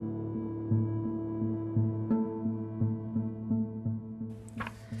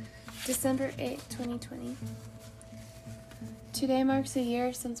December 8, 2020. Today marks a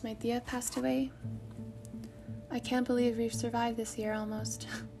year since my tia passed away. I can't believe we've survived this year almost.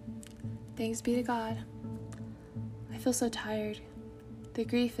 Thanks be to God. I feel so tired. The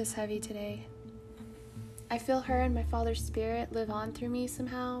grief is heavy today. I feel her and my father's spirit live on through me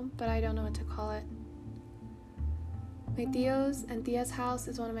somehow, but I don't know what to call it. My tío's and tia's house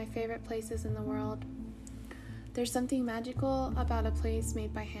is one of my favorite places in the world. There's something magical about a place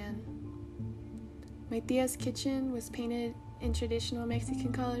made by hand. My tia's kitchen was painted in traditional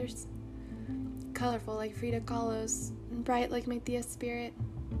Mexican colors, colorful like Frida Kahlo's, and bright like my tia's spirit.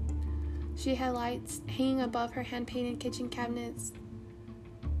 She had lights hanging above her hand-painted kitchen cabinets,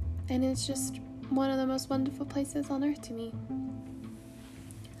 and it's just one of the most wonderful places on earth to me.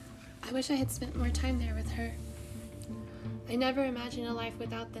 I wish I had spent more time there with her. I never imagined a life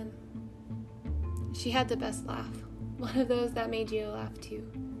without them. She had the best laugh, one of those that made you laugh too.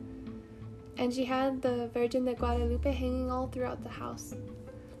 And she had the Virgin de Guadalupe hanging all throughout the house.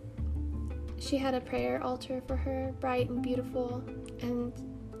 She had a prayer altar for her, bright and beautiful, and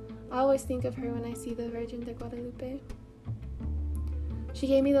I always think of her when I see the Virgin de Guadalupe. She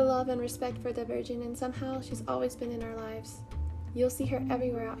gave me the love and respect for the Virgin, and somehow she's always been in our lives. You'll see her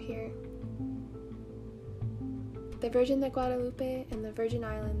everywhere out here. The Virgin de Guadalupe and the Virgin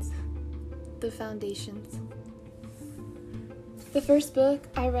Islands, the foundations. The first book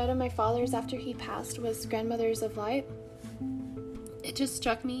I read of my father's after he passed was Grandmothers of Light. It just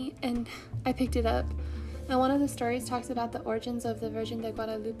struck me and I picked it up. And one of the stories talks about the origins of the Virgin de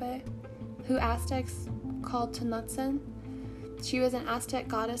Guadalupe, who Aztecs called Tenochtitlan. She was an Aztec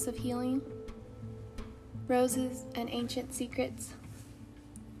goddess of healing, roses, and ancient secrets.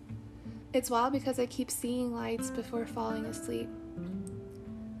 It's wild because I keep seeing lights before falling asleep,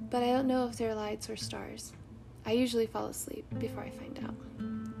 but I don't know if they're lights or stars. I usually fall asleep before I find out.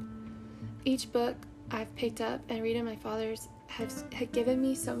 Each book I've picked up and read of my father's had given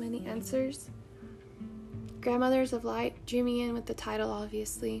me so many answers. Grandmothers of Light drew me in with the title,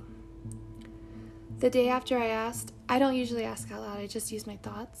 obviously. The day after I asked, I don't usually ask out loud, I just use my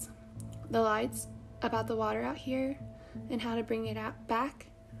thoughts. The lights about the water out here and how to bring it back.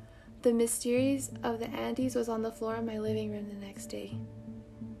 The mysteries of the Andes was on the floor of my living room the next day.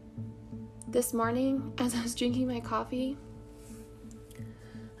 This morning, as I was drinking my coffee,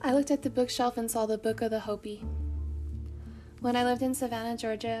 I looked at the bookshelf and saw the Book of the Hopi. When I lived in Savannah,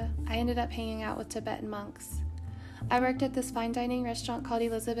 Georgia, I ended up hanging out with Tibetan monks. I worked at this fine dining restaurant called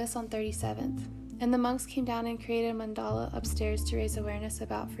Elizabeth's on 37th, and the monks came down and created a mandala upstairs to raise awareness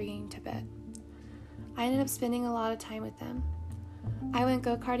about freeing Tibet. I ended up spending a lot of time with them. I went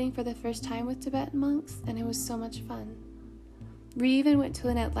go-karting for the first time with Tibetan monks, and it was so much fun. We even went to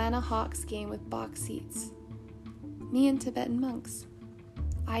an Atlanta Hawks game with box seats. Me and Tibetan monks.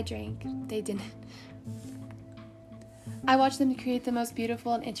 I drank, they didn't. I watched them create the most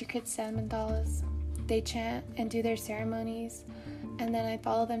beautiful and intricate sand mandalas. They chant and do their ceremonies, and then I'd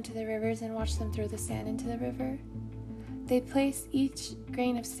follow them to the rivers and watch them throw the sand into the river. They placed each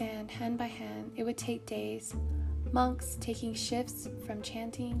grain of sand hand by hand. It would take days. Monks taking shifts from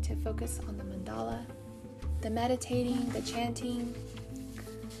chanting to focus on the mandala, the meditating, the chanting.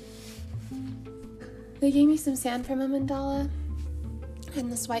 They gave me some sand from a mandala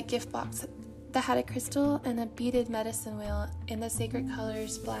and this white gift box that had a crystal and a beaded medicine wheel in the sacred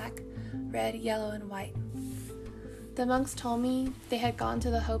colors black, red, yellow, and white. The monks told me they had gone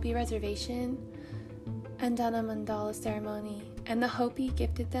to the Hopi reservation and done a mandala ceremony, and the Hopi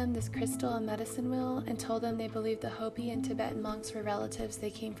gifted them this crystal and medicine wheel and told them they believed the Hopi and Tibetan monks were relatives.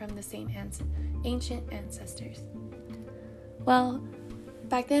 They came from the same ancient ancestors. Well,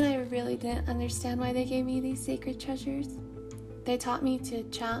 back then I really didn't understand why they gave me these sacred treasures. They taught me to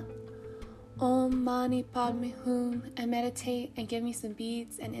chant Om Mani Padme Hum and meditate and give me some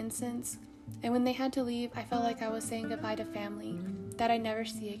beads and incense. And when they had to leave, I felt like I was saying goodbye to family that I'd never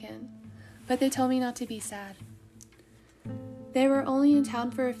see again. But they told me not to be sad. They were only in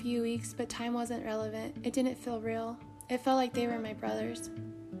town for a few weeks, but time wasn't relevant. It didn't feel real. It felt like they were my brothers.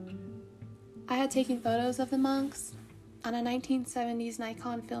 I had taken photos of the monks on a 1970s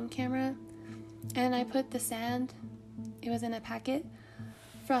Nikon film camera, and I put the sand, it was in a packet,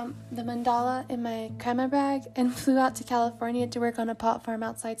 from the mandala in my crema bag and flew out to California to work on a pot farm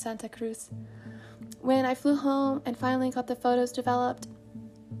outside Santa Cruz. When I flew home and finally got the photos developed,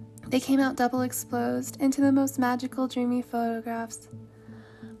 they came out double exposed into the most magical, dreamy photographs.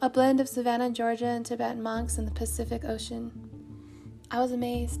 A blend of Savannah, Georgia, and Tibetan monks in the Pacific Ocean. I was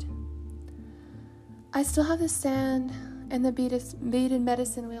amazed. I still have the sand and the beaded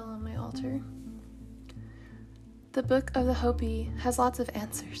medicine wheel on my altar. The Book of the Hopi has lots of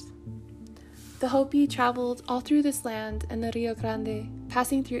answers. The Hopi traveled all through this land and the Rio Grande,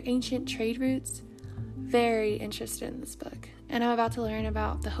 passing through ancient trade routes. Very interested in this book, and I'm about to learn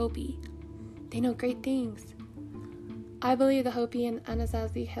about the Hopi. They know great things. I believe the Hopi and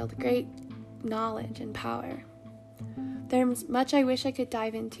Anasazi held great knowledge and power. There's much I wish I could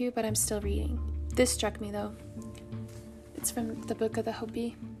dive into, but I'm still reading. This struck me though. It's from the Book of the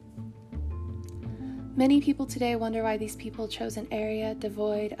Hopi. Many people today wonder why these people chose an area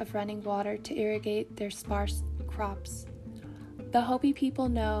devoid of running water to irrigate their sparse crops. The Hopi people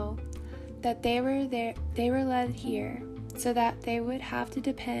know that they were led here so that they would have to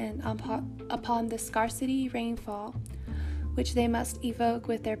depend upon the scarcity rainfall, which they must evoke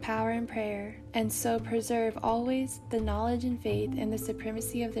with their power and prayer, and so preserve always the knowledge and faith in the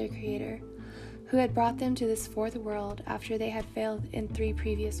supremacy of their Creator, who had brought them to this fourth world after they had failed in 3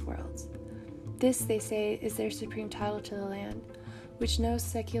 previous worlds. This, they say, is their supreme title to the land, which no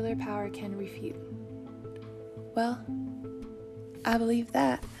secular power can refute. Well, I believe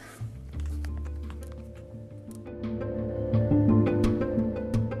that.